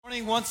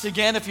morning. Once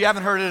again, if you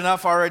haven't heard it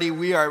enough already,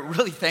 we are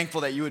really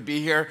thankful that you would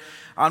be here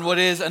on what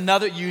is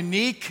another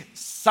unique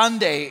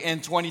Sunday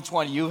in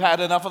 2020. You've had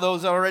enough of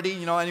those already?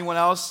 You know, anyone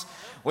else?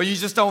 Where you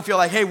just don't feel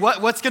like, hey,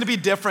 what's going to be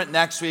different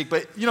next week?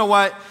 But you know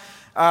what?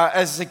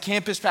 As a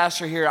campus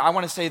pastor here, I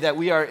want to say that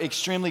we are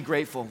extremely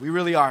grateful. We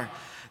really are.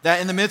 That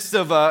in the midst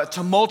of a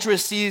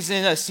tumultuous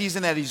season, a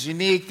season that is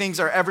unique, things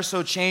are ever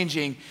so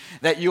changing,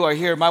 that you are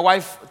here. My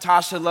wife,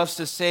 Tasha, loves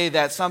to say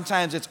that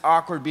sometimes it's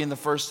awkward being the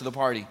first to the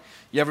party.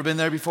 You ever been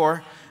there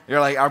before? You're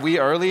like, are we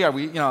early? Are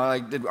we,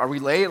 are we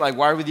late? Like,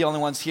 why are we the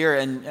only ones here?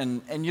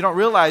 And you don't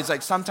realize,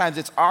 like, sometimes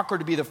it's awkward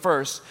to be the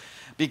first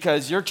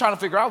because you're trying to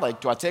figure out, like,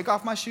 do I take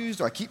off my shoes?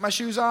 Do I keep my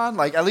shoes on?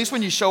 Like, at least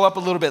when you show up a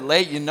little bit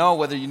late, you know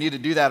whether you need to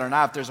do that or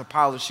not, if there's a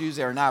pile of shoes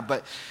there or not.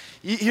 But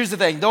here's the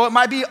thing. Though it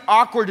might be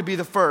awkward to be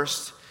the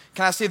first,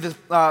 can I say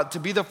that to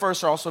be the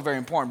first are also very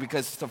important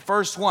because the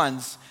first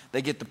ones,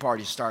 they get the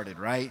party started,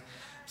 right?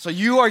 So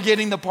you are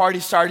getting the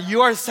party started.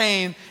 You are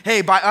saying,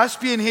 hey, by us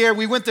being here,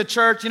 we went to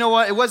church. You know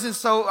what? It wasn't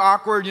so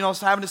awkward,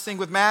 having to sing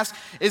with masks.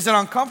 Is it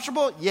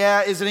uncomfortable?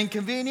 Yeah. Is it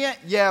inconvenient?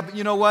 Yeah. But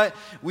you know what?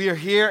 We are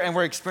here and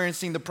we're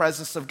experiencing the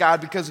presence of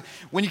God because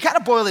when you kind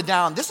of boil it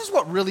down, this is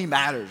what really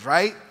matters,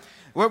 right?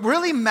 What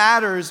really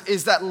matters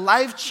is that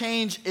life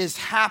change is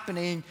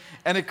happening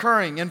and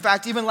occurring. In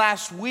fact, even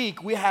last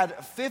week, we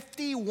had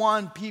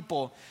 51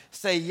 people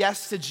say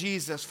yes to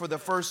Jesus for the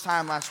first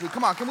time last week.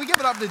 Come on, can we give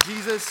it up to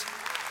Jesus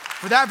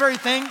for that very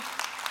thing?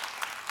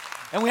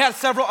 And we had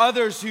several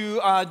others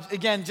who,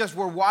 again, just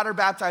were water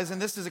baptized,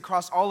 and this is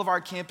across all of our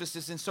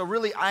campuses. And so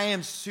really, I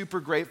am super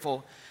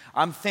grateful.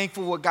 I'm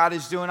thankful what God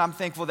is doing. I'm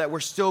thankful that we're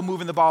still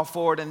moving the ball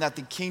forward and that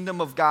the kingdom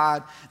of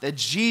God, that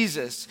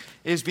Jesus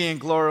is being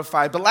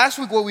glorified. But last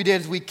week what we did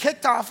is we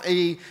kicked off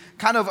a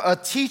kind of a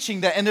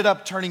teaching that ended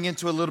up turning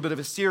into a little bit of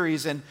a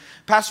series. And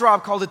Pastor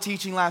Rob called the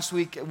teaching last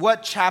week,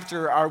 What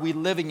Chapter Are We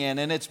Living In?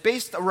 And it's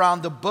based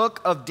around the book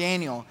of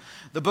Daniel.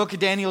 The book of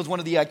Daniel is one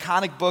of the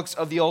iconic books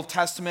of the Old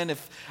Testament.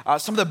 If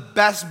some of the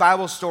best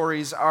Bible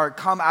stories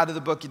come out of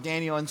the book of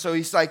Daniel. And so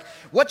he's like,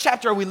 what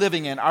chapter are we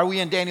living in? Are we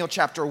in Daniel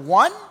chapter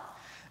 1?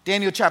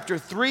 Daniel chapter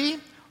 3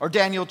 or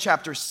Daniel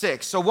chapter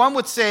 6. So one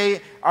would say,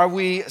 are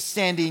we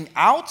standing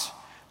out?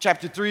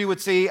 Chapter 3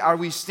 would say, are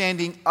we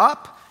standing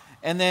up?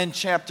 And then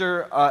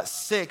chapter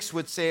 6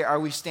 would say, are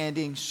we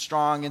standing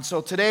strong? And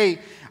so today,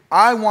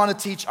 I want to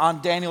teach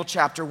on Daniel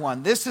chapter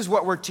 1. This is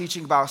what we're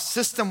teaching about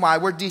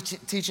system-wide. We're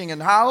teaching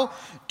on how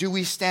do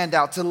we stand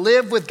out, to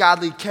live with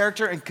godly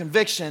character and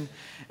conviction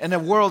in a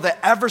world that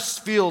ever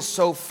feels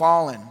so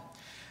fallen.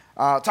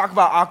 Talk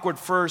about awkward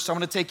first. I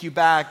want to take you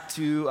back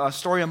to a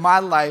story of my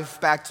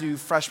life, back to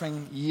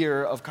freshman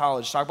year of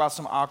college. Talk about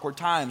some awkward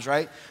times,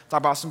 right? Talk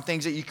about some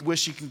things that you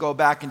wish you can go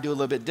back and do a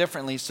little bit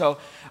differently. So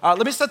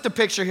let me set the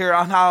picture here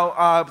on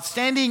how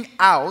standing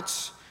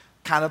out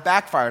kind of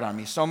backfired on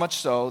me. So much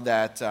so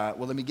that,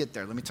 let me get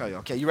there. Let me tell you.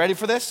 Okay, you ready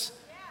for this?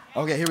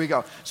 Okay, here we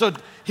go. So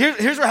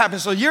here's what happened.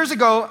 So years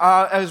ago,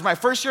 it was my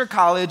first year of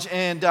college,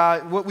 and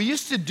what we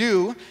used to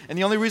do, and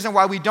the only reason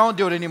why we don't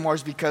do it anymore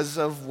is because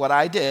of what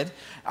I did,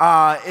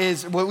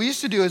 is what we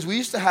used to do is we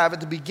used to have at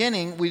the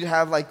beginning, we'd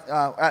have like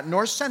at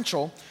North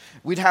Central,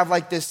 we'd have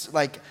like this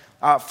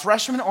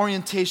freshman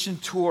orientation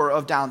tour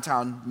of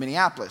downtown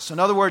Minneapolis. So in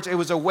other words, it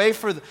was a way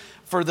for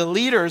the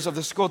leaders of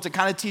the school to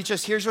kind of teach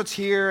us, here's what's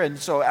here. And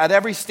so at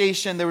every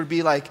station, there would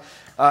be like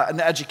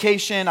an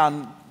education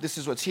on this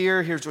is what's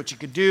here, here's what you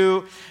could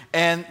do.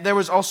 And there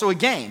was also a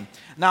game.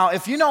 Now,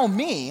 if you know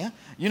me,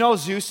 you know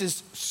Zeus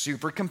is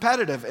super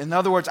competitive. In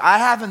other words, I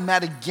haven't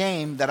met a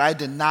game that I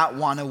did not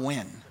want to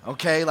win.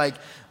 Okay, like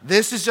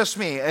this is just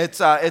me. It's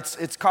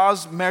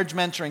caused marriage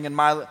mentoring in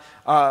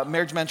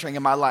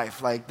my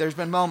life. Like there's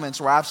been moments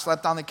where I've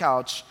slept on the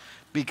couch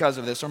because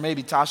of this, or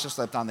maybe Tasha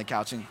slept on the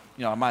couch, and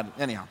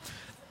anyhow,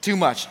 too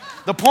much.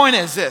 The point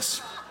is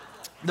this.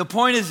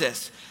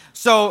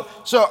 So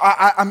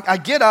I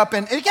get up,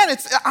 and again,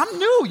 I'm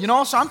new,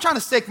 so I'm trying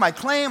to stake my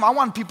claim. I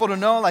want people to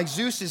know, like,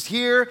 Zeus is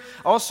here.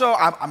 Also,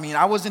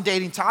 I wasn't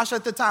dating Tasha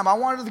at the time. I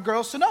wanted the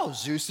girls to know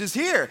Zeus is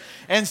here.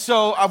 And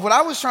so what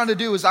I was trying to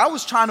do is I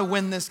was trying to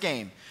win this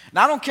game. And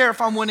I don't care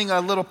if I'm winning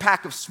a little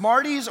pack of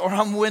Smarties or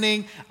I'm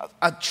winning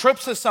a trip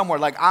to somewhere.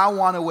 Like, I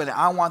want to win it.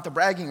 I want the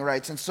bragging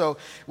rights. And so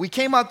we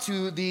came up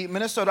to the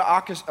Minnesota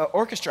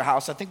Orchestra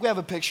House. I think we have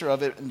a picture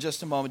of it in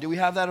just a moment. Do we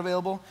have that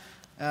available?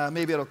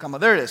 Maybe it'll come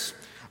up. There it is.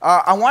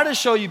 I wanted to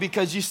show you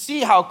because you see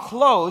how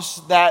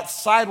close that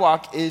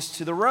sidewalk is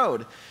to the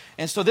road.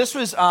 And so this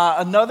was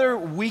another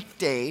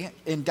weekday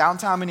in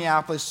downtown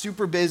Minneapolis,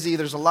 super busy.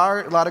 There's a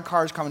lot of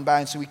cars coming by.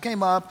 And so we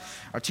came up.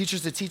 Our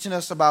teachers are teaching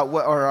us about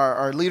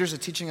our leaders are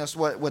teaching us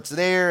what's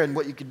there and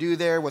what you could do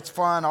there, what's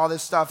fun, all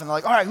this stuff. And they're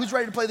like, all right, who's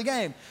ready to play the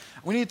game?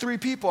 We need 3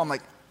 people. I'm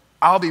like,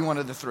 I'll be one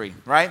of the 3,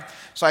 right?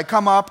 So I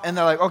come up and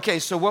they're like, okay,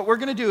 so what we're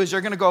going to do is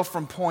you're going to go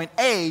from point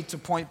A to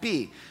point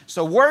B.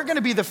 So we're going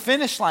to be the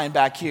finish line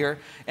back here,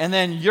 and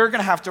then you're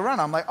going to have to run.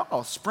 I'm like,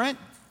 sprint?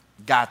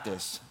 Got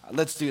this.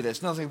 Let's do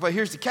this. No, but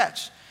here's the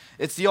catch.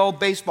 It's the old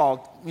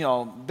baseball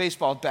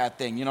bat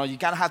thing. You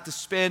kind of have to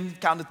spin,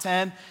 count to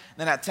 10,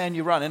 then at 10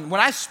 you run. And when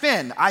I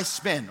spin,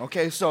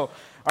 okay? So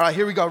All right,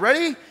 here we go.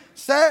 Ready,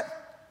 set,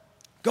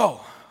 go.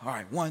 All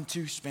right, 1,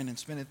 2, spinning,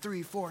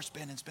 3, 4,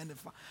 spinning,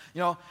 5.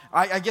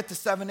 I get to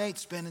 7, 8,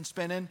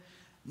 spinning,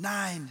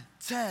 9,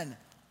 10,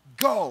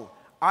 go.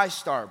 I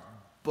start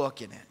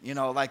booking it,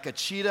 like a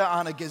cheetah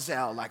on a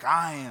gazelle. Like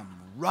I am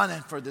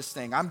running for this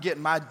thing. I'm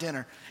getting my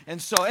dinner.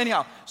 And so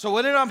anyhow,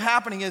 what ended up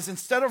happening is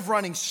instead of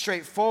running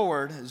straight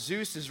forward,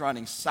 Zeus is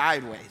running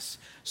sideways.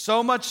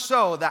 So much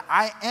so that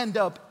I end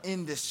up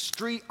in the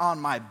street on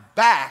my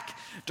back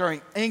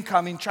during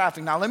incoming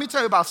traffic. Now, let me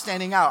tell you about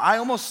standing out. I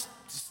almost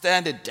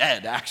standed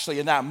dead, actually,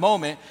 in that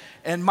moment.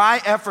 And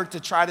my effort to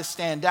try to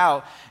stand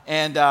out,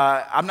 and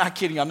I'm not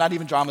kidding, I'm not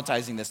even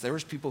dramatizing this. There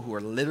was people who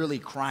were literally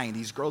crying.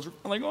 These girls were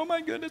like, oh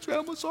my goodness, we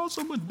almost saw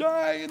someone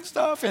die and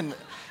stuff. And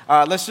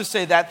let's just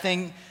say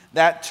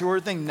that tour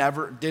thing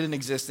didn't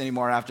exist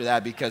anymore after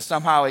that, because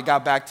somehow it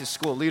got back to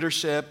school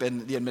leadership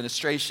and the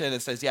administration.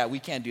 It says, yeah, we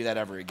can't do that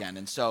ever again.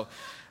 And so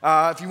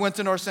if you went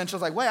to North Central,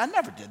 it's like, wait, I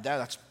never did that.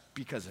 That's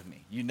because of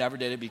me. You never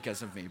did it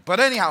because of me. But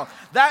anyhow,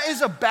 that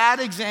is a bad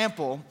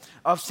example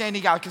of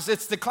standing out, because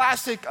it's the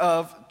classic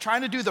of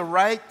trying to do the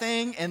right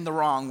thing in the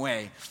wrong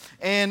way.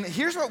 And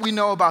here's what we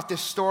know about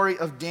this story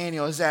of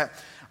Daniel is that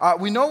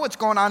we know what's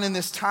going on in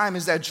this time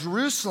is that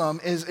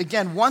Jerusalem is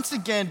once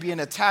again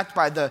being attacked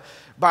by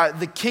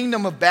the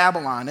kingdom of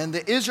Babylon, and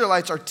the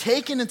Israelites are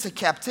taken into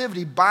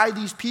captivity by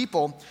these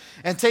people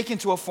and taken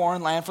to a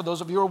foreign land. For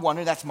those of you who are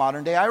wondering, that's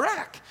modern day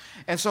Iraq.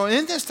 And so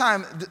in this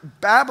time,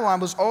 Babylon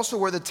was also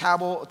where the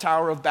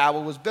Tower of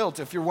Babel was built.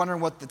 If you're wondering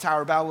what the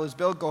Tower of Babel was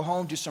built, go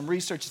home, do some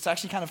research. It's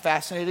actually kind of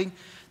fascinating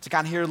to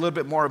kind of hear a little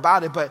bit more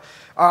about it. But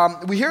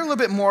we hear a little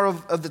bit more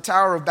of the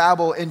Tower of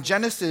Babel in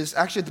Genesis,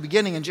 actually at the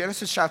beginning, in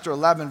Genesis chapter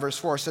 11, verse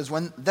 4, it says,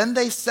 Then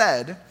they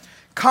said,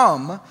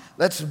 come,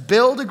 let's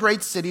build a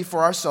great city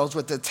for ourselves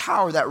with a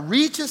tower that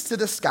reaches to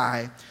the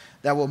sky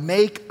that will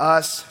make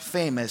us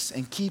famous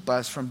and keep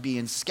us from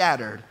being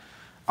scattered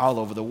all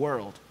over the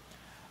world.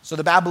 So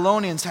the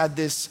Babylonians had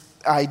this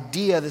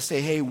idea to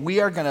say, hey, we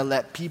are going to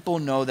let people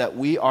know that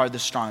we are the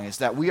strongest,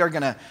 that we are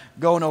going to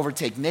go and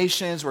overtake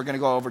nations, we're going to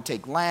go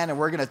overtake land, and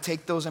we're going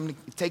to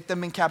take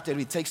them in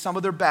captivity, take some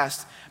of their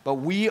best, but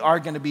we are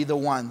going to be the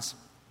ones.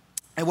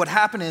 And what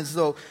happened is,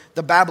 though,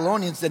 the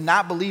Babylonians did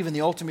not believe in the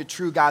ultimate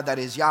true God that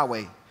is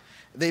Yahweh.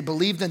 They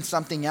believed in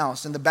something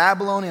else. And the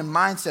Babylonian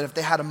mindset, if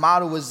they had a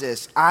motto, was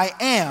this: I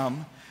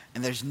am,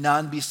 and there's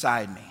none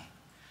beside me.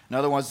 In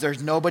other words,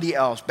 there's nobody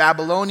else.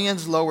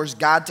 Babylonians lowers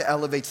God to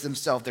elevate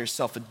themselves. They're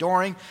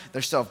self-adoring,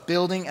 they're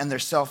self-building, and they're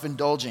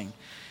self-indulging.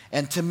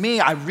 And to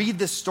me, we read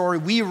this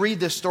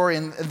story,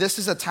 and this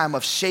is a time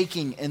of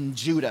shaking in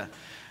Judah.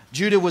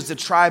 Judah was the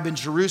tribe in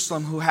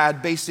Jerusalem who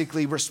had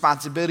basically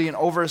responsibility and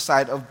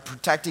oversight of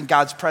protecting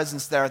God's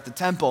presence there at the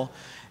temple.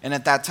 And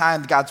at that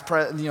time,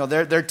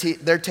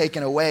 they're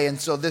taken away. And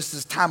so this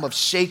is time of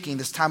shaking,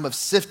 this time of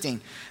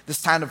sifting,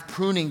 this time of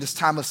pruning, this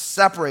time of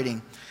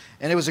separating.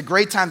 And it was a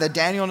great time that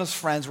Daniel and his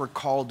friends were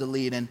called to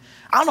lead. And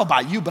I don't know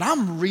about you, but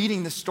I'm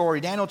reading this story,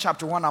 Daniel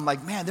chapter 1. I'm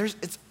like, man,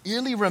 it's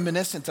eerily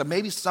reminiscent of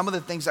maybe some of the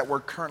things that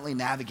we're currently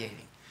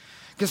navigating.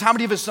 Because how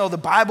many of us know the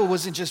Bible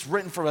wasn't just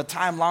written for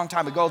a long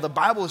time ago? The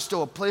Bible is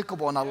still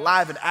applicable and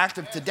alive and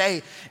active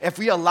today if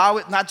we allow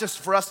it, not just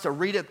for us to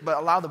read it, but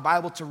allow the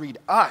Bible to read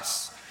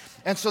us.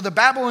 And so the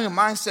Babylonian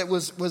mindset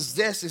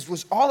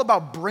was all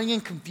about bringing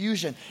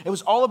confusion. It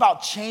was all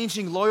about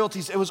changing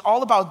loyalties. It was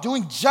all about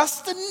doing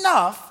just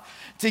enough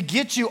to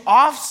get you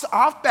off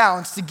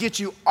balance, to get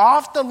you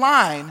off the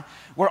line,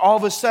 where all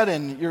of a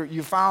sudden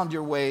you found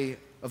your way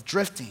of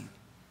drifting.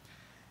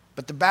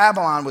 But the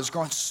Babylon was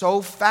growing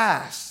so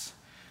fast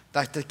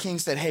that the king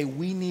said, hey,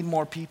 we need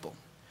more people.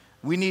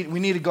 We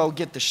need to go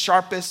get the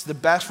sharpest, the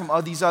best from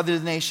all these other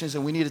nations,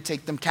 and we need to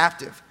take them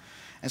captive.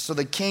 And so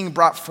the king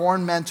brought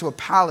foreign men to a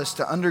palace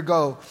to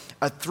undergo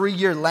a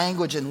 3-year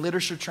language and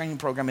literature training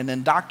program, an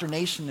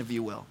indoctrination, if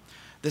you will.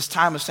 This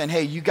time of saying,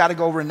 hey, you got to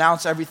go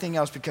renounce everything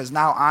else because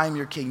now I'm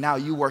your king. Now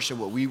you worship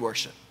what we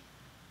worship.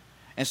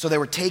 And so they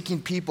were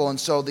taking people. And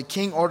so the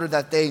king ordered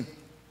that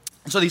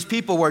so these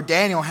people were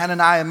Daniel,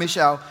 Hananiah,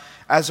 Mishael,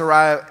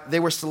 Azariah. They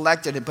were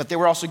selected, but they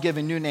were also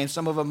given new names.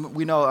 Some of them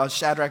we know,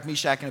 Shadrach,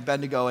 Meshach, and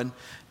Abednego, and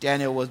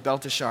Daniel was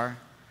Belteshazzar.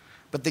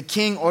 But the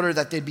king ordered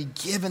that they be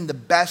given the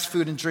best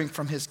food and drink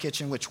from his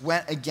kitchen, which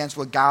went against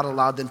what God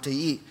allowed them to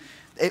eat.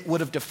 It would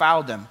have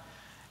defiled them.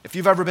 If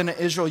you've ever been to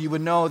Israel, you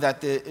would know that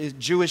the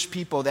Jewish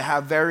people, they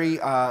have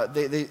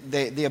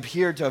they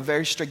adhere to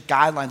very strict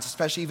guidelines,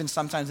 especially even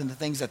sometimes in the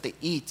things that they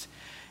eat.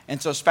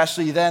 And so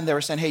especially then, they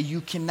were saying, hey,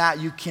 you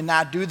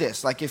cannot do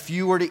this. Like if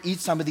you were to eat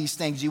some of these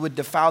things, you would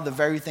defile the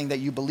very thing that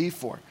you believe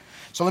for.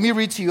 So let me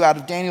read to you out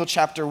of Daniel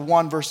chapter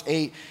 1, verse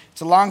 8.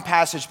 It's a long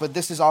passage, but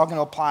this is all going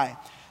to apply.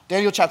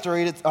 Daniel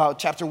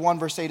chapter 1,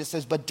 verse 8, it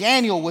says, but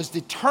Daniel was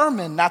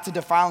determined not to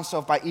defile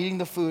himself by eating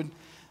the food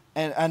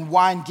and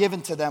wine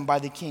given to them by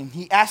the king.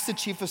 He asked the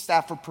chief of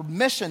staff for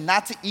permission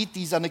not to eat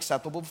these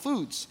unacceptable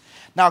foods.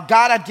 Now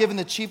God had given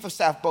the chief of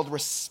staff both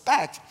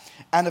respect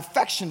and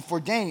affection for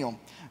Daniel.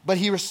 But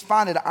he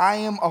responded, I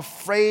am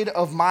afraid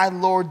of my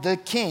lord the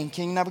king,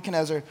 King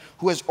Nebuchadnezzar,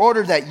 who has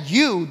ordered that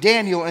you,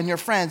 Daniel, and your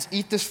friends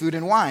eat this food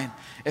and wine.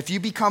 If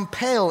you become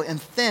pale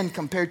and thin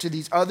compared to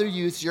these other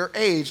youths your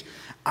age,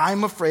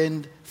 I'm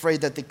afraid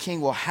that the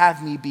king will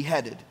have me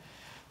beheaded.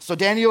 So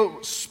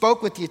Daniel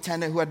spoke with the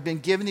attendant who had been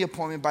given the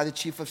appointment by the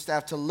chief of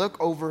staff to look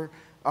over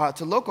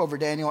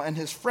Daniel and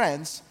his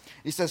friends.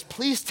 He says,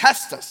 please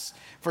test us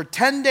for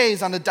 10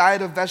 days on a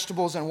diet of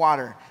vegetables and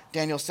water,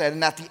 Daniel said.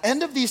 And at the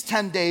end of these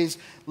 10 days,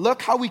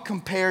 look how we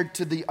compared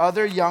to the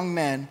other young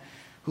men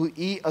who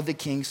eat of the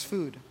king's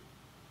food.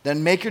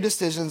 Then make your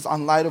decisions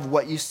on light of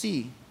what you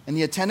see. And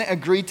the attendant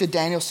agreed to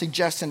Daniel's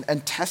suggestion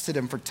and tested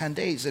him for 10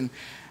 days. And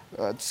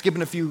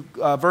skipping a few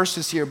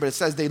verses here, but it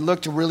says they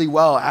looked really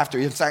well after.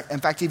 In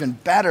fact, even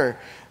better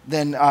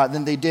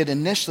than they did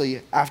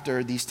initially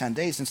after these 10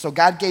 days. And so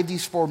God gave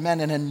these 4 men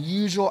an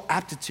unusual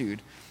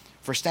aptitude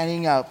for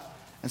standing out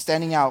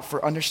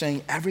for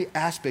understanding every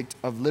aspect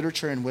of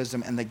literature and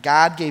wisdom. And that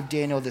God gave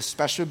Daniel this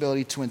special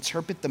ability to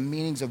interpret the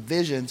meanings of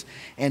visions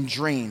and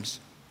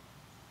dreams.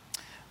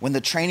 When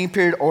the training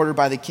period ordered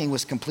by the king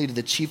was completed,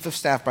 the chief of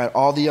staff brought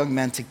all the young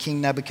men to King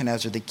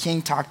Nebuchadnezzar. The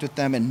king talked with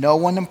them, and no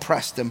one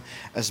impressed him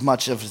as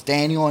much as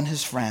Daniel and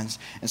his friends.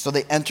 And so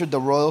they entered the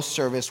royal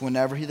service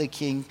whenever the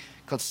king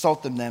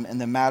consulted them in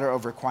the matter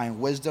of requiring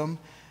wisdom,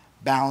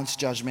 balanced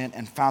judgment,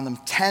 and found them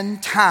 10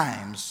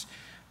 times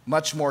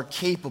much more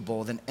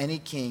capable than any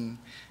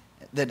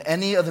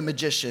of the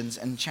magicians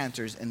and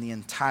enchanters in the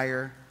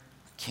entire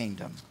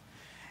kingdom.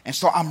 And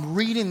so I'm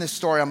reading this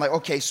story. I'm like,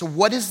 okay, so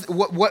what is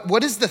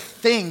the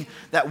thing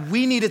that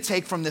we need to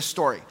take from this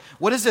story?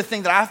 What is the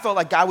thing that I felt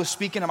like God was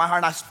speaking to my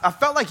heart? And I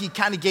felt like he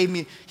kind of gave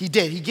me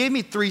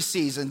 3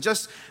 C's. And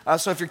just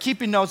so if you're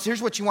keeping notes,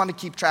 here's what you want to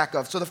keep track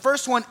of. So the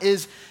first one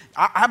is,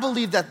 I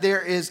believe that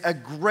there is a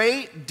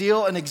great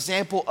deal, an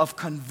example of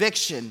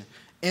conviction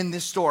in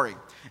this story.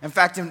 In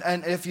fact,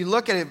 and if you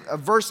look at it,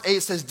 verse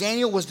 8 says,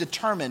 Daniel was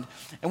determined.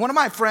 And one of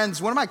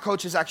my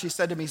coaches actually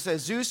said to me, he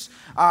says, Zeus,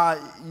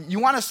 you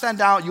want to stand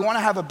out, you want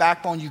to have a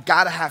backbone, you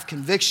got to have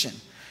conviction.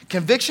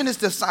 Conviction is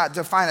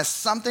defined as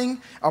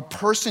something a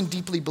person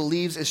deeply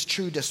believes is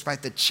true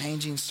despite the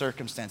changing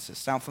circumstances.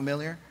 Sound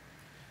familiar?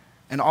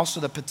 And also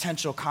the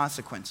potential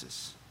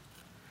consequences.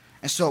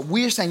 And so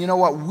we are saying, you know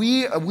what,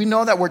 we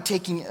know that we're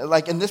taking,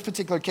 like in this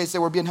particular case, they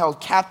were being held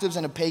captives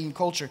in a pagan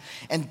culture.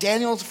 And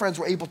Daniel's friends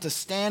were able to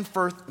stand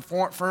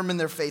firm in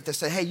their faith. They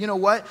said, hey, you know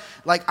what,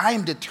 like I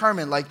am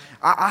determined, like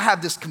I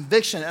have this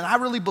conviction. And I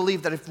really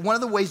believe that if one of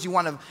the ways you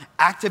want to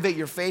activate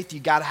your faith, you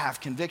got to have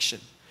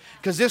conviction.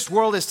 Because this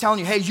world is telling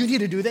you, hey, you need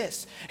to do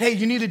this. Hey,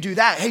 you need to do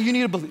that. Hey, you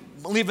need to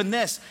believe in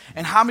this.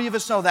 And how many of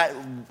us know that,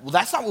 well,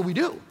 that's not what we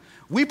do.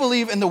 We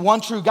believe in the one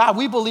true God.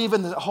 We believe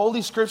in the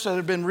holy scriptures that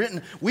have been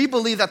written. We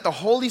believe that the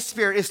Holy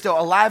Spirit is still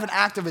alive and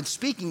active and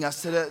speaking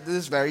us to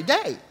this very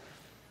day.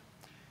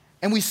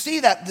 And we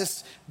see that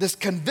this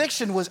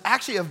conviction was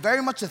actually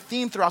very much a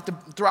theme throughout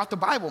the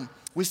Bible.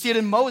 We see it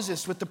in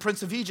Moses with the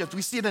prince of Egypt.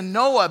 We see it in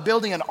Noah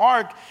building an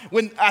ark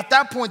when at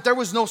that point there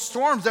was no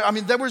storms.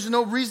 There was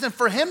no reason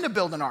for him to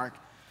build an ark.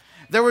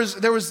 There was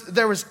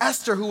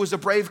Esther, who was a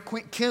brave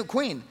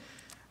queen.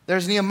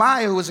 There's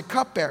Nehemiah, who was a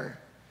cupbearer.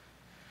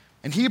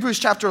 In Hebrews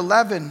chapter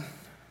 11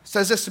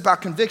 says this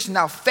about conviction.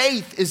 Now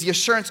faith is the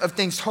assurance of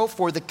things hoped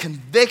for, the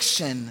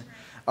conviction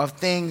of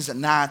things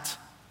not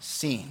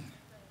seen.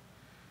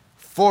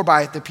 For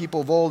by it the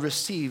people of old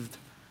received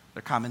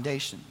their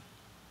commendation.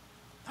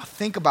 Now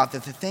think about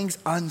that, the things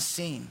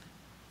unseen.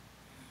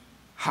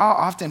 How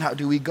often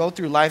do we go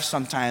through life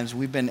sometimes,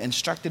 we've been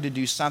instructed to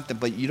do something,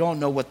 but you don't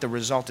know what the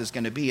result is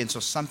going to be. And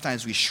so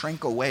sometimes we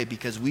shrink away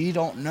because we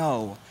don't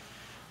know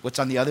what's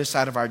on the other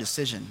side of our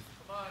decision.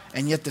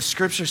 And yet the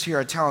scriptures here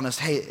are telling us,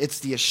 hey, it's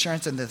the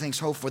assurance and the things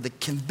hoped for, the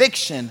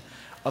conviction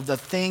of the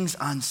things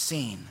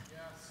unseen.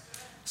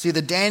 Yes. See,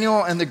 the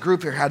Daniel and the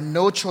group here had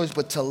no choice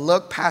but to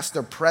look past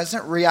their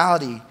present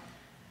reality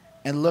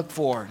and look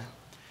forward.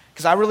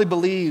 Because I really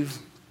believe,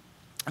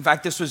 in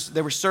fact,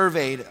 they were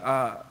surveyed.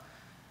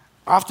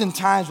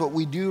 Oftentimes what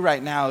we do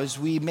right now is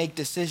we make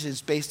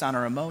decisions based on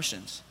our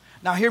emotions.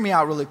 Now, hear me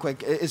out really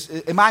quick.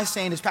 Am I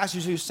saying, is Pastor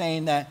Zeus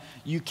saying that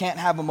you can't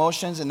have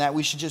emotions and that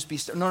we should just be...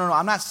 No,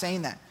 I'm not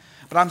saying that.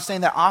 But I'm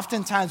saying that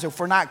oftentimes if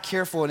we're not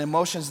careful and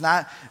emotions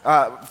not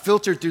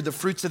filtered through the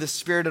fruits of the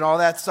Spirit and all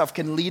that stuff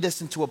can lead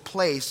us into a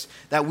place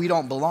that we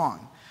don't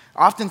belong.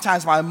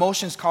 Oftentimes my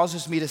emotions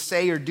causes me to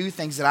say or do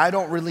things that I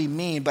don't really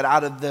mean, but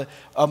out of the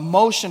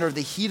emotion or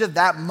the heat of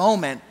that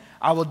moment,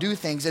 I will do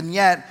things. And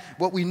yet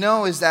what we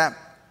know is that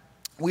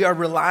we are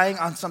relying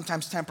on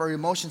sometimes temporary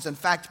emotions. In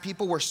fact,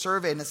 people were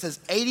surveyed and it says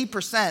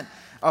 80%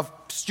 of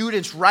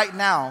students right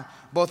now,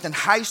 both in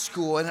high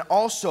school and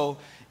also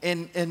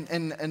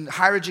in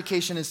higher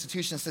education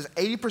institutions, says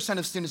 80%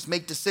 of students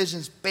make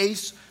decisions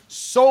based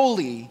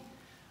solely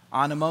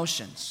on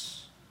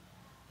emotions.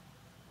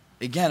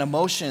 Again,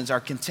 emotions are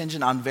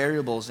contingent on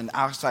variables and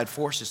outside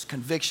forces.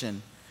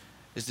 Conviction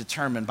is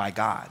determined by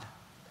God.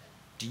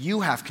 Do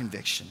you have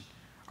conviction?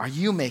 Are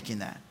you making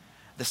that?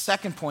 The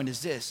second point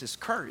is this, is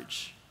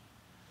courage.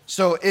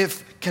 So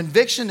if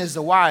conviction is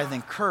the why,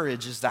 then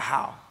courage is the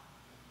how.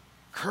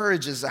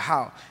 Courage is the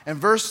how. In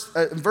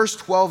verse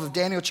 12 of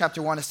Daniel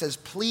chapter 1, it says,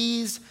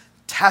 please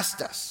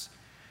test us.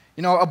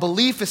 You know, a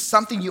belief is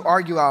something you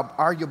argue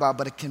about,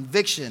 but a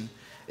conviction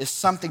is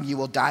something you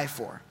will die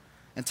for.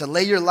 And to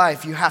lay your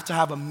life, you have to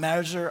have a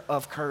measure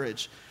of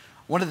courage.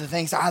 One of the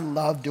things I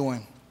love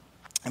doing,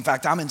 in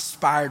fact, I'm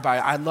inspired by it.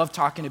 I love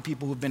talking to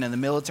people who've been in the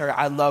military.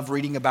 I love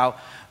reading about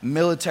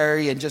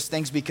military and just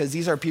things because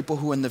these are people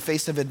who in the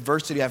face of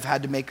adversity have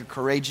had to make a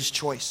courageous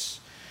choice.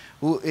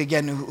 Who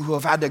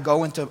have had to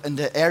go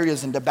into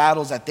areas, into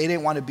battles that they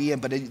didn't want to be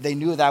in, but they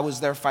knew that was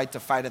their fight to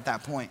fight at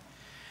that point.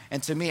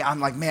 And to me, I'm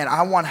like, man,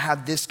 I want to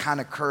have this kind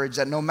of courage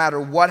that no matter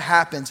what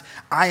happens,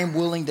 I am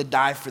willing to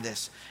die for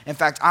this. In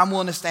fact, I'm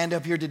willing to stand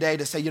up here today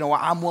to say, you know what,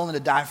 I'm willing to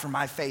die for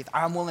my faith.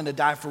 I'm willing to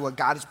die for what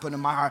God has put in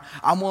my heart.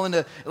 I'm willing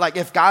to, like,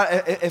 if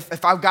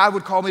God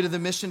would call me to the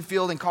mission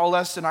field and call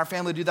us and our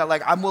family to do that,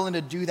 like, I'm willing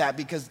to do that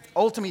because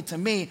ultimately, to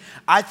me,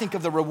 I think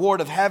of the reward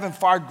of heaven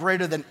far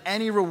greater than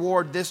any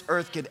reward this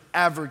earth could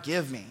ever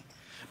give me.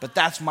 But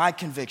that's my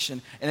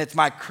conviction, and it's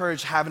my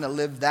courage having to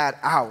live that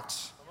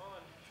out.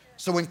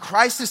 So when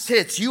crisis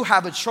hits, you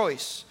have a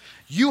choice.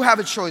 You have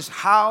a choice.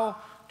 How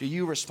do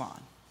you respond?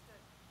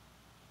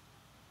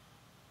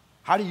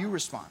 How do you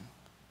respond?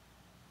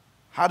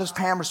 How does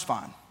Pam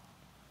respond?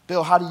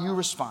 Bill, how do you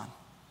respond?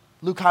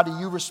 Luke, how do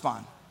you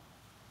respond?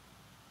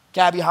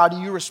 Gabby, how do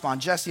you respond?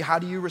 Jesse, how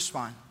do you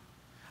respond?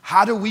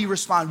 How do we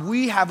respond?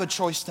 We have a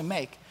choice to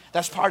make.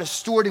 That's part of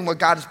stewarding what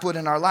God has put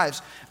in our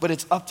lives. But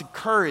it's up to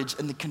courage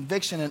and the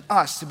conviction in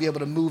us to be able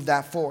to move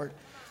that forward.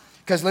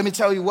 Because let me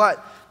tell you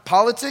what,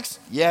 politics,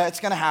 yeah, it's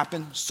going to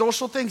happen.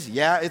 Social things,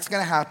 yeah, it's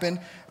going to happen.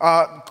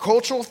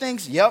 Cultural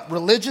things, yep.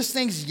 Religious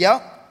things,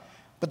 yep.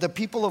 But the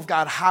people of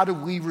God, how do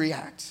we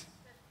react?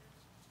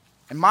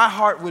 And my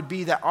heart would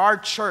be that our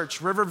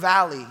church, River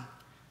Valley,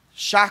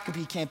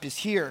 Shakopee campus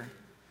here,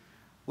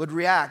 would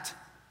react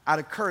out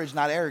of courage,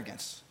 not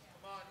arrogance.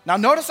 Now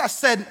notice I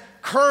said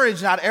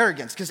courage, not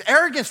arrogance, because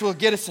arrogance will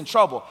get us in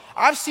trouble.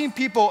 I've seen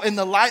people in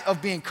the light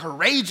of being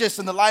courageous,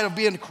 in the light of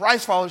being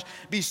Christ followers,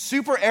 be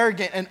super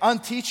arrogant and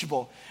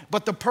unteachable.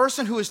 But the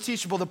person who is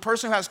teachable, the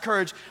person who has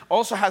courage,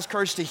 also has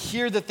courage to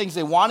hear the things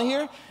they want to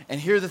hear and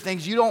hear the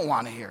things you don't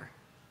want to hear.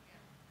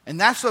 And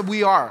that's what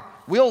we are.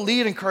 We'll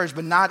lead in courage,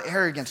 but not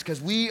arrogance,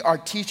 because we are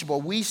teachable.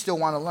 We still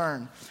want to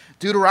learn.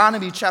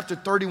 Deuteronomy chapter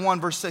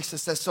 31, verse 6, it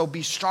says, so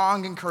be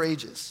strong and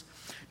courageous.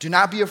 Do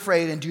not be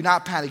afraid and do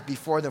not panic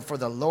before them, for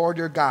the Lord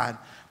your God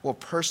will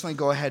personally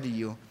go ahead of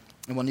you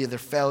and will neither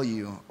fail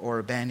you or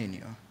abandon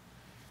you.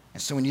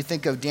 And so when you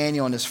think of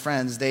Daniel and his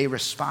friends, they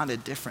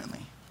responded differently.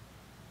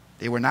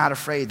 They were not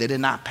afraid. They did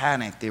not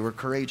panic. They were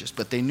courageous,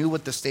 but they knew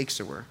what the stakes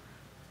were.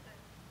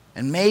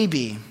 And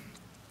maybe,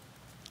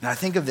 and I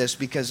think of this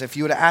because if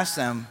you were to ask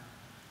them,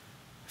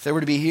 if they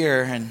were to be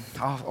here and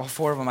all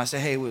four of them, I say,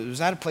 hey, was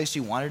that a place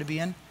you wanted to be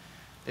in?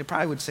 They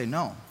probably would say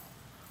no.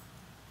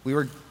 We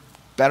were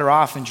better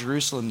off in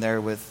Jerusalem there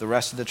with the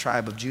rest of the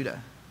tribe of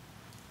Judah.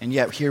 And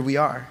yet here we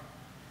are.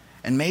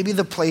 And maybe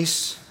the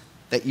place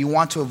that you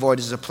want to avoid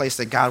is a place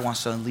that God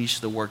wants to unleash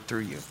the work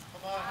through you.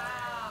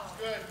 Wow.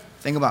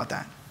 Think about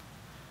that.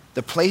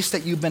 The place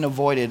that you've been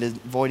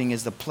avoiding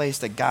is the place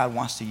that God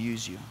wants to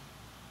use you,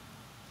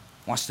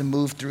 wants to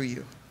move through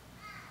you.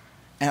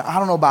 And I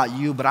don't know about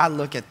you, but I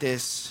look at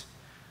this,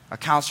 a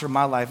counselor in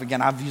my life.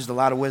 Again, I've used a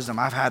lot of wisdom.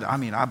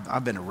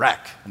 I've been a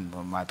wreck in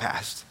my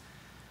past.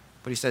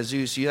 But he says,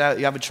 Zeus, you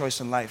have a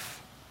choice in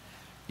life.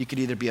 You could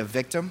either be a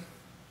victim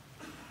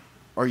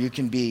or you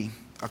can be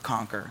a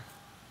conqueror.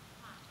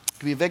 You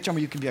can be a victim or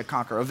you can be a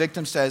conqueror. A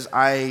victim says,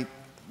 the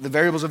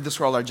variables of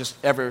this world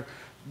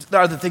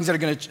are the things that are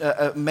going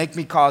to make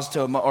me cause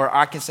to, or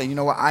I can say, you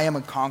know what, I am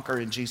a conqueror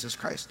in Jesus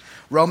Christ.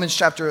 Romans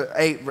chapter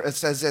 8, it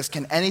says this,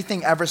 can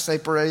anything ever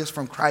separate us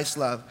from Christ's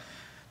love?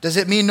 Does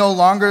it mean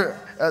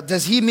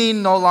does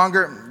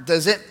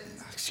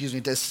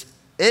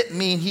it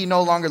mean he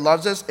no longer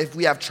loves us if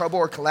we have trouble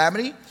or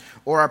calamity,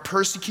 or are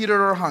persecuted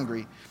or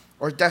hungry,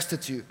 or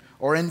destitute,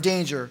 or in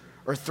danger,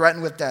 or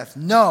threatened with death?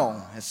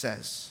 No, it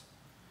says.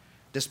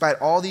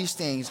 Despite all these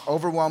things,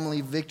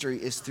 overwhelmingly victory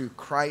is through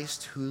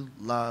Christ who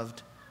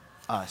loved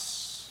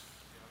us.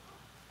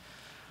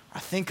 I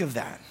think of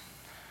that.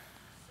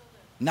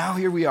 Now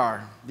here we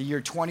are, the year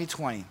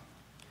 2020.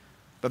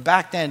 But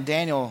back then,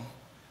 Daniel,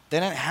 they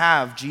didn't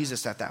have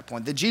Jesus at that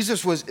point.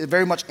 Jesus was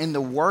very much in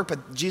the work,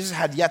 but Jesus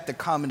had yet to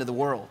come into the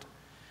world.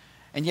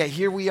 And yet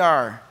here we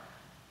are,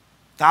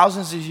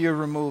 thousands of years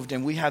removed,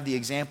 and we have the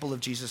example of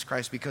Jesus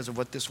Christ because of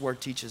what this word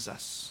teaches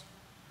us.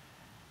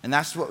 And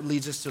that's what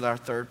leads us to our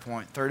third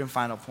and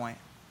final point.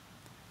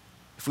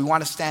 If we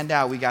want to stand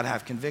out, we got to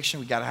have conviction,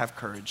 we got to have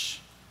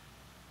courage.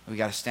 We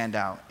got to stand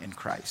out in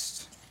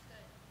Christ.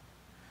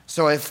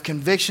 So if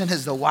conviction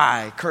is the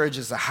why, courage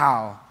is the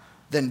how,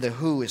 then the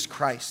who is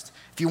Christ.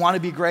 If you want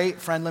to be great,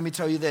 friend, let me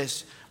tell you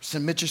this.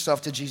 Submit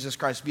yourself to Jesus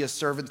Christ. Be a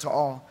servant to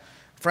all.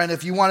 Friend,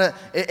 if you want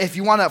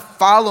to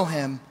follow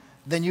him,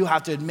 then you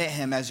have to admit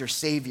him as your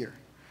Savior.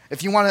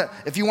 If you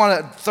don't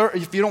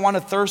want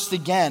to thirst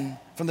again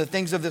from the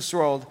things of this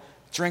world,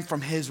 Drink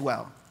from his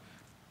well.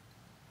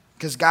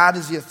 Because God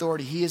is the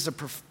authority. He is the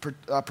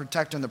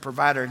protector and the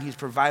provider, and he's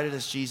provided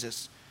us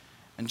Jesus.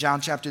 And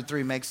John chapter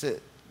 3 makes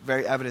it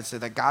very evident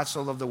that God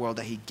so loved the world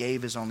that he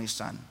gave his only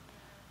son.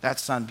 That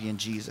son being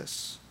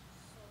Jesus.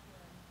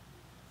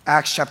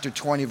 Acts chapter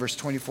 20, verse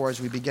 24, as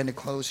we begin to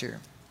close here.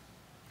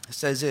 It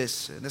says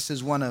this, and this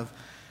is one of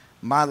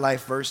my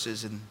life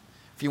verses. And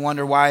if you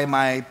wonder why am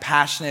I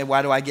passionate,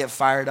 why do I get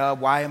fired up,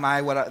 why am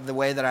I the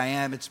way that I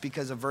am, it's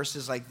because of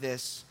verses like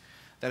this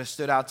that have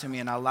stood out to me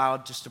and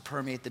allowed just to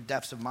permeate the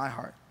depths of my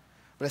heart.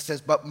 But it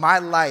says, but my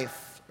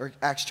life, or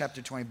Acts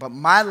chapter 20, but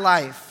my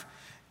life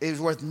is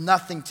worth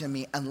nothing to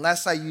me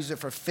unless I use it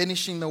for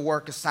finishing the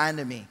work assigned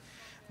to me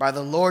by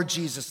the Lord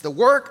Jesus, the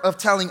work of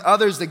telling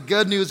others the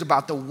good news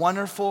about the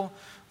wonderful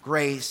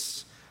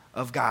grace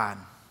of God.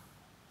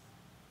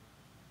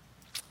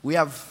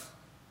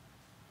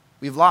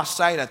 We've lost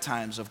sight at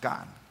times of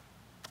God.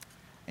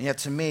 And yet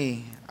to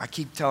me, I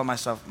keep telling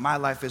myself, my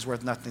life is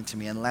worth nothing to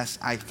me unless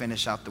I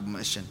finish out the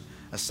mission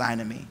assigned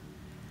to me.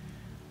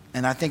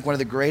 And I think one of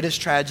the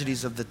greatest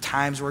tragedies of the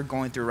times we're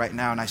going through right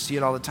now, and I see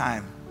it all the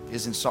time,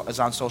 is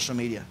on social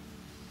media.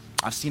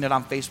 I've seen it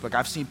on Facebook.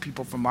 I've seen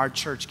people from our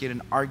church get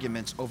in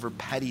arguments over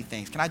petty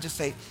things. Can I just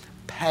say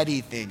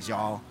petty things,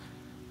 y'all?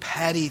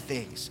 Petty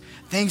things.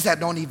 Things that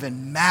don't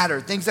even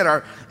matter. Things that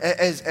are,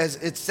 as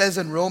it says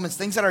in Romans,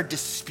 things that are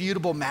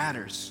disputable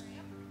matters.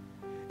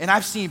 And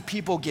I've seen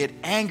people get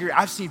angry.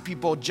 I've seen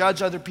people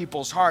judge other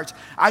people's hearts.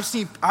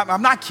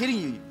 I'm not kidding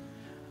you.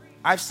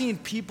 I've seen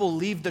people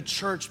leave the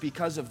church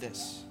because of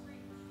this.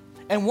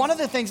 And one of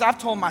the things I've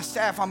told my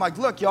staff, I'm like,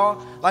 look,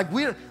 y'all,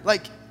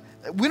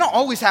 we don't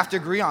always have to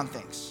agree on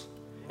things.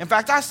 In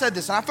fact, I said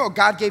this, and I felt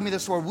God gave me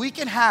this word. We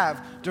can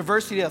have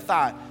diversity of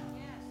thought,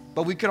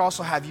 but we could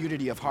also have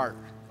unity of heart.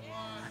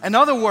 In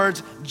other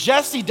words,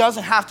 Jesse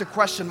doesn't have to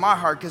question my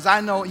heart because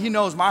I know he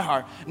knows my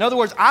heart. In other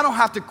words, I don't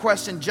have to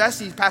question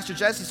Pastor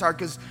Jesse's heart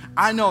because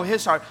I know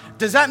his heart.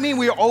 Does that mean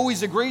we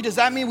always agree? Does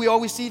that mean we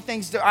always see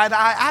things eye to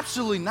eye?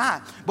 Absolutely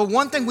not. But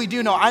one thing we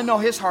do know, I know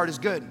his heart is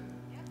good.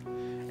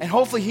 And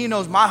hopefully he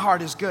knows my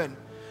heart is good.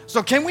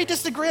 So can we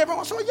disagree every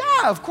once in a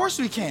while? Yeah, of course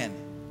we can.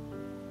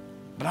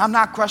 But I'm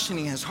not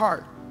questioning his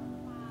heart.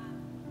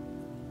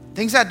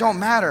 Things that don't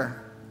matter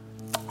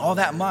all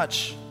that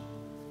much.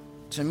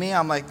 To me,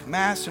 I'm like,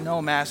 Mass or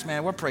no Mass,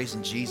 man, we're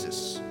praising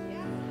Jesus.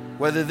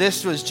 Whether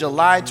this was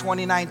July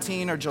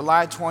 2019 or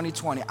July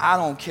 2020, I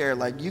don't care.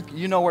 Like,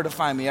 you know where to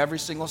find me every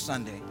single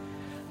Sunday.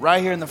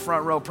 Right here in the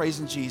front row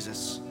praising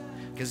Jesus.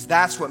 Because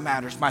that's what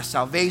matters. My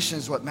salvation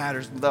is what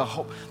matters. The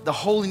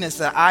holiness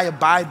that I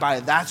abide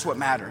by, that's what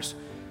matters.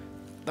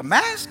 The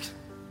mask?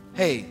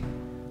 Hey,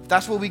 if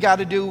that's what we got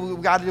to do,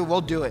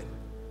 we'll do it.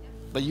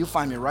 But you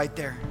find me right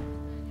there.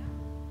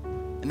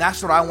 And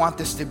that's what I want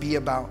this to be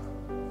about.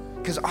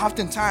 Because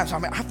oftentimes,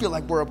 I feel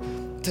like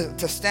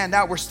to stand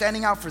out, we're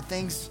standing out for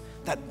things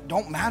that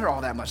don't matter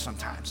all that much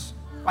sometimes.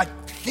 Like,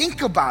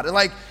 think about it.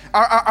 Like,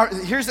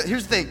 here's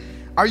the thing.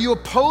 Are you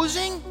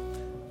opposing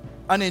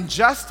an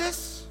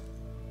injustice?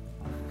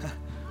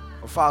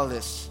 Or follow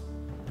this.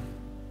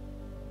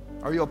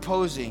 Are you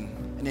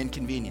opposing an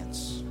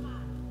inconvenience?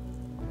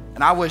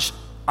 And I wish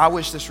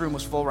this room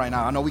was full right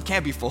now. I know we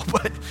can't be full,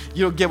 but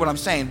you'll get what I'm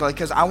saying. But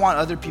because I want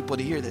other people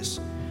to hear this.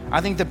 I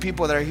think the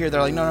people that are here,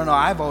 they're like, no,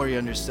 I've already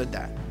understood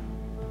that.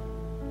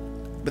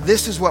 But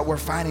this is what we're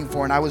fighting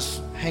for. And I was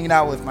hanging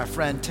out with my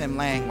friend, Tim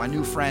Lang, my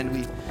new friend.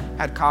 We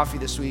had coffee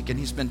this week, and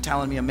he's been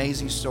telling me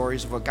amazing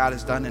stories of what God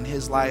has done in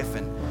his life.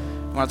 And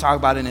when I talk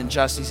about an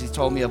injustice, he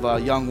told me of a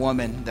young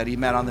woman that he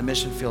met on the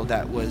mission field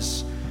that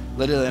was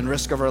literally in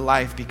risk of her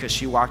life because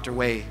she walked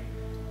away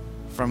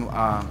from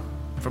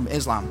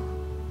Islam.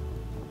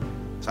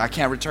 So I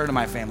can't return to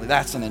my family.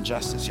 That's an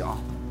injustice,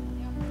 y'all.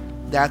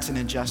 That's an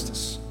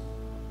injustice.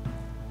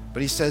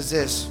 But he says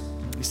this.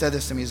 He said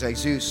this to me. He's like,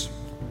 Zeus,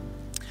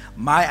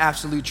 my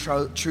absolute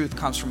truth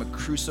comes from a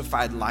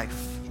crucified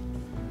life.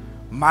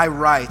 My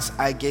rights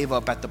I gave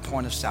up at the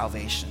point of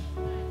salvation.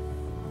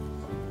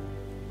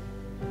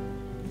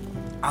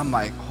 I'm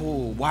like,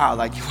 oh, wow.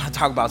 Like, you want to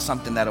talk about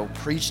something that'll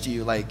preach to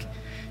you. Like,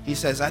 he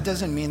says, that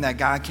doesn't mean that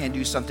God can't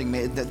do something.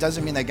 That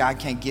doesn't mean that God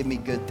can't give me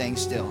good things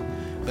still.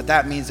 But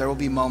that means there will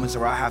be moments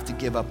where I have to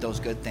give up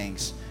those good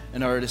things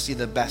in order to see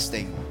the best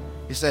thing.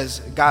 He says,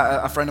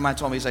 God, a friend of mine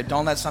told me, he's like,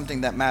 don't let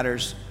something that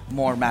matters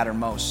more matter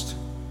most.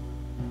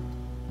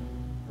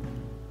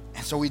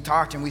 And so we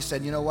talked and we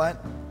said, you know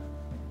what?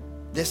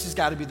 This has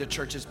got to be the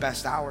church's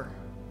best hour.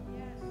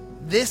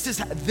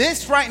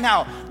 This right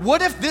now.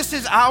 What if this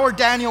is our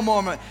Daniel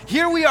moment?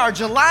 Here we are,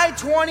 July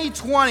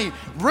 2020,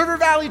 River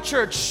Valley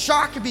Church,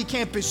 Shakopee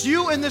campus,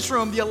 you in this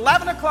room, the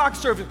 11 o'clock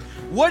service.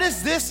 What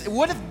if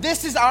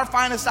this is our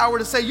finest hour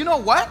to say, you know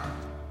what?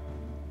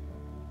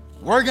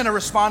 We're going to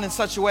respond in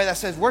such a way that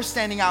says we're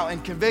standing out in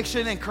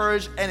conviction and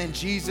courage and in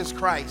Jesus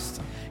Christ.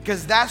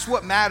 Because that's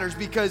what matters.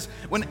 Because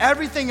when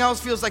everything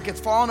else feels like it's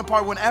falling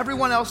apart, when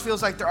everyone else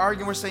feels like they're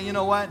arguing, we're saying, you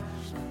know what?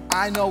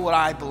 I know what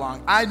I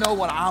belong. I know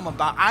what I'm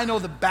about. I know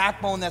the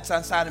backbone that's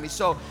inside of me.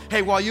 So,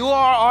 hey, while you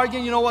are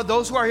arguing, you know what?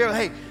 Those who are here,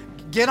 hey,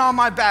 get on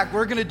my back.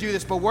 We're going to do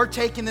this, but we're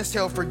taking this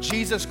hill for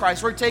Jesus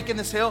Christ. We're taking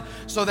this hill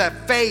so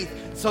that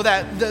faith, so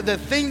that the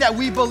thing that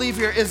we believe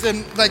here is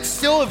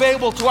still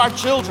available to our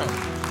children.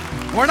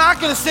 We're not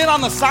going to sit on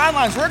the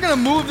sidelines. We're going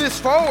to move this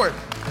forward.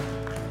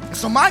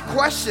 So my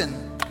question,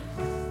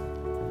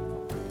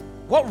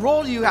 what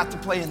role do you have to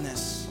play in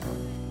this?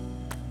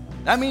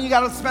 That mean you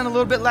got to spend a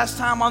little bit less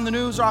time on the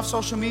news or off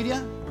social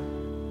media?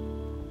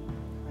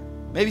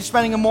 Maybe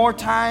spending more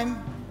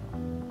time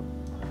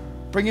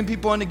bringing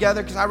people in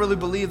together, because I really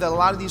believe that a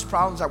lot of these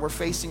problems that we're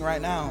facing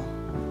right now,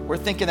 we're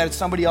thinking that it's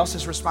somebody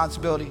else's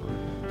responsibility,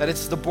 that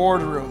it's the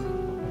boardroom,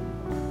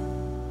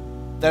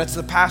 that it's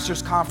the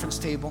pastor's conference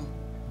table,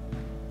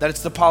 that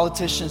it's the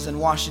politicians in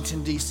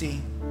Washington,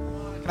 D.C.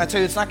 Can I tell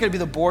you, it's not going to be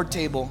the board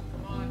table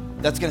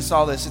that's going to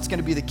solve this. It's going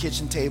to be the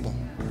kitchen table.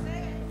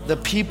 The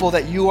people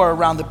that you are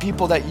around, the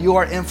people that you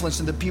are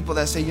influencing, the people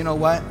that say, you know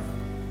what?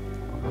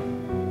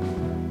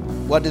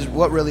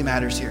 What really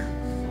matters here?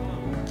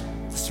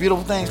 These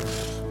beautiful things,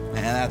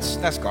 man,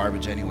 that's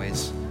garbage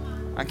anyways.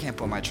 I can't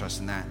put my trust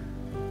in that.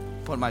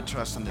 Put my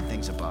trust on the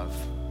things above.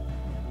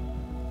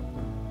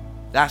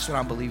 That's what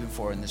I'm believing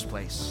for in this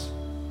place.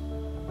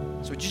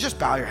 So would you just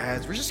bow your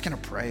heads? We're just going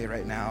to pray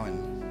right now,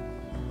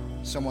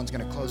 and someone's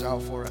going to close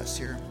out for us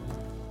here.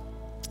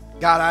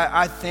 God,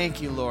 I thank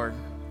you, Lord,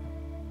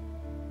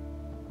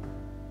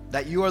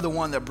 that you are the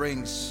one that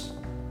brings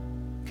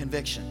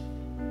conviction.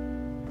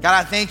 God,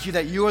 I thank you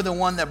that you are the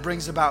one that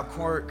brings about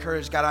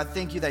courage. God, I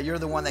thank you that you're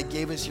the one that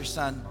gave us your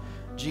son,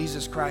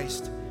 Jesus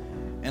Christ.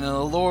 And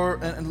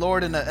Lord,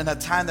 in a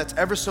time that's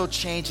ever so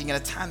changing, in a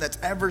time that's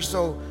ever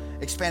so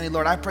expanding,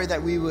 Lord, I pray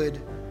that we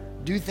would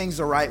do things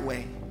the right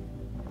way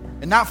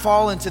and not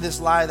fall into this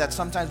lie that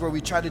sometimes where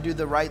we try to do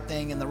the right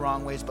thing in the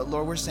wrong ways. But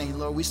Lord, we're saying,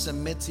 Lord, we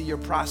submit to your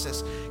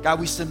process. God,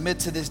 we submit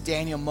to this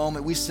Daniel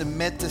moment. We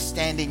submit to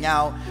standing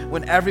out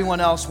when everyone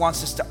else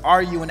wants us to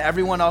argue and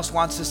everyone else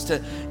wants us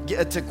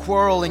to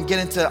quarrel and get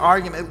into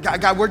argument.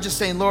 God, we're just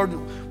saying, Lord,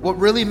 what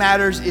really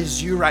matters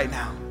is you right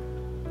now.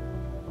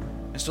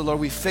 And so, Lord,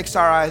 we fix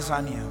our eyes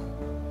on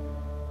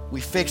you.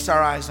 We fix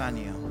our eyes on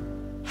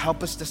you.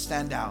 Help us to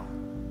stand out.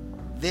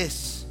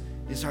 This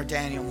is our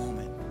Daniel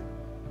moment.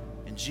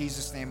 In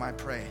Jesus' name I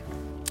pray.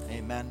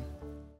 Amen.